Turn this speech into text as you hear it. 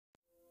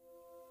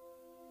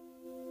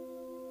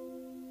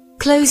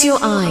Close your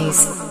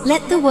eyes,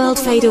 let the world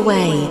fade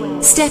away.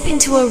 Step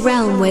into a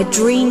realm where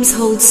dreams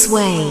hold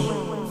sway.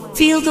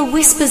 Feel the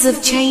whispers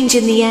of change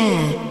in the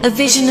air, a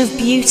vision of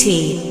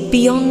beauty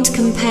beyond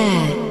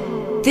compare.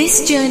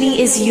 This journey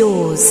is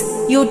yours,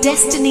 your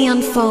destiny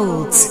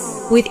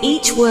unfolds. With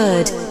each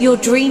word, your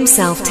dream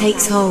self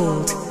takes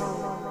hold.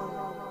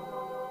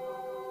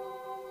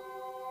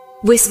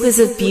 Whispers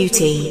of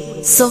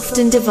beauty, soft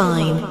and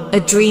divine,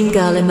 a dream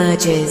girl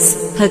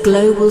emerges. Her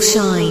glow will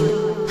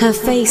shine, her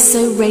face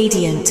so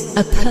radiant,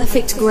 a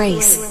perfect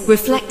grace,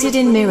 reflected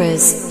in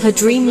mirrors, her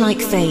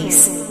dreamlike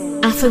face.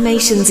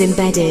 Affirmations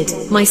embedded,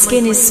 my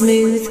skin is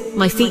smooth,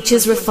 my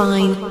features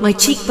refine, my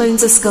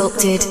cheekbones are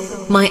sculpted,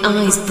 my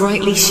eyes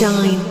brightly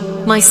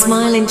shine. My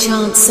smile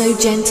enchants, so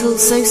gentle,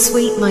 so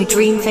sweet, my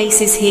dream face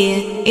is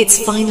here,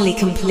 it's finally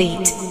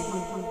complete.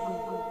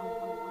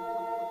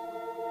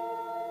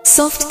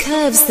 Soft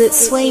curves that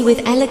sway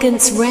with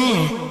elegance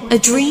rare, a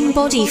dream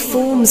body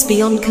forms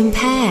beyond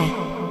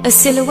compare. A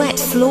silhouette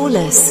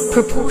flawless,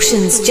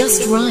 proportions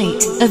just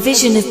right, a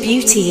vision of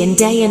beauty in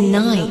day and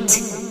night.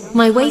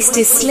 My waist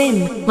is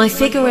slim, my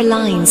figure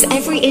aligns,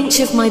 every inch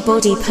of my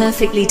body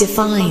perfectly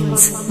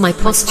defines. My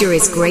posture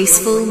is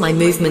graceful, my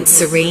movements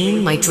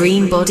serene, my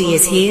dream body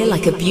is here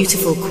like a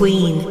beautiful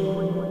queen.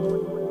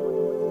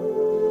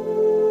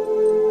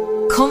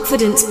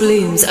 Confidence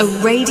blooms, a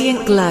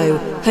radiant glow,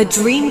 her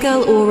dream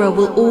girl aura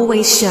will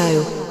always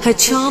show. Her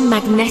charm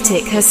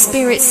magnetic, her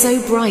spirit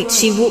so bright,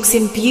 she walks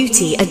in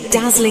beauty, a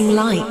dazzling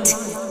light.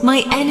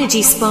 My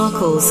energy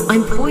sparkles,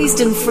 I'm poised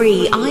and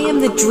free, I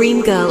am the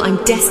dream girl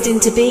I'm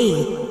destined to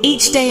be.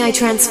 Each day I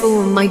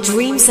transform, my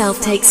dream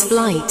self takes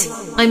flight.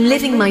 I'm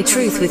living my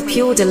truth with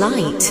pure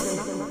delight.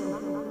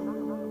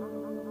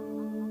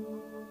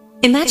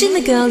 Imagine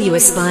the girl you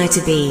aspire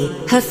to be,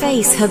 her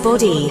face, her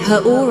body, her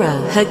aura,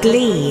 her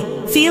glee.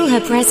 Feel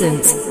her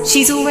presence,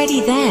 she's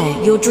already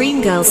there, your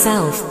dream girl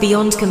self,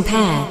 beyond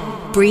compare.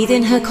 Breathe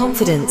in her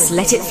confidence,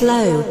 let it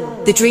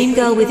flow. The dream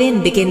girl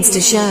within begins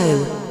to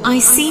show. I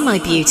see my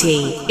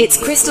beauty,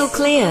 it's crystal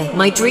clear,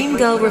 my dream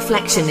girl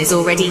reflection is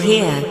already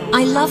here.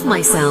 I love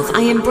myself,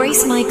 I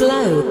embrace my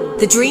glow.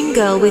 The dream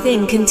girl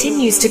within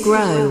continues to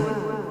grow.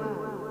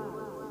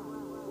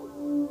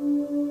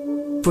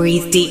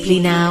 Breathe deeply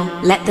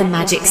now, let the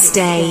magic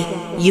stay.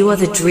 You are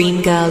the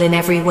dream girl in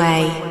every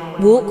way.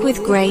 Walk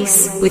with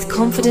grace, with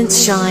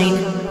confidence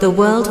shine. The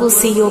world will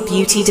see your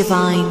beauty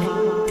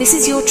divine. This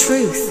is your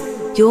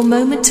truth, your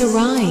moment to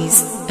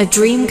rise. A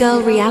dream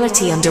girl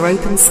reality under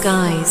open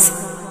skies.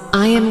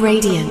 I am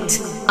radiant,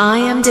 I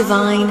am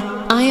divine,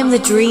 I am the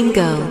dream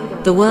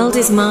girl, the world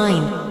is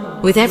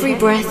mine. With every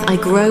breath I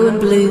grow and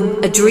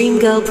bloom, a dream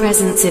girl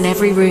presence in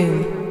every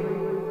room.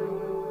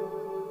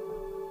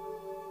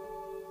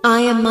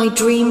 I am my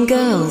dream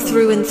girl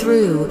through and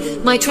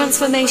through, my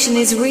transformation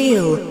is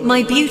real,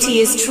 my beauty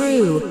is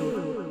true.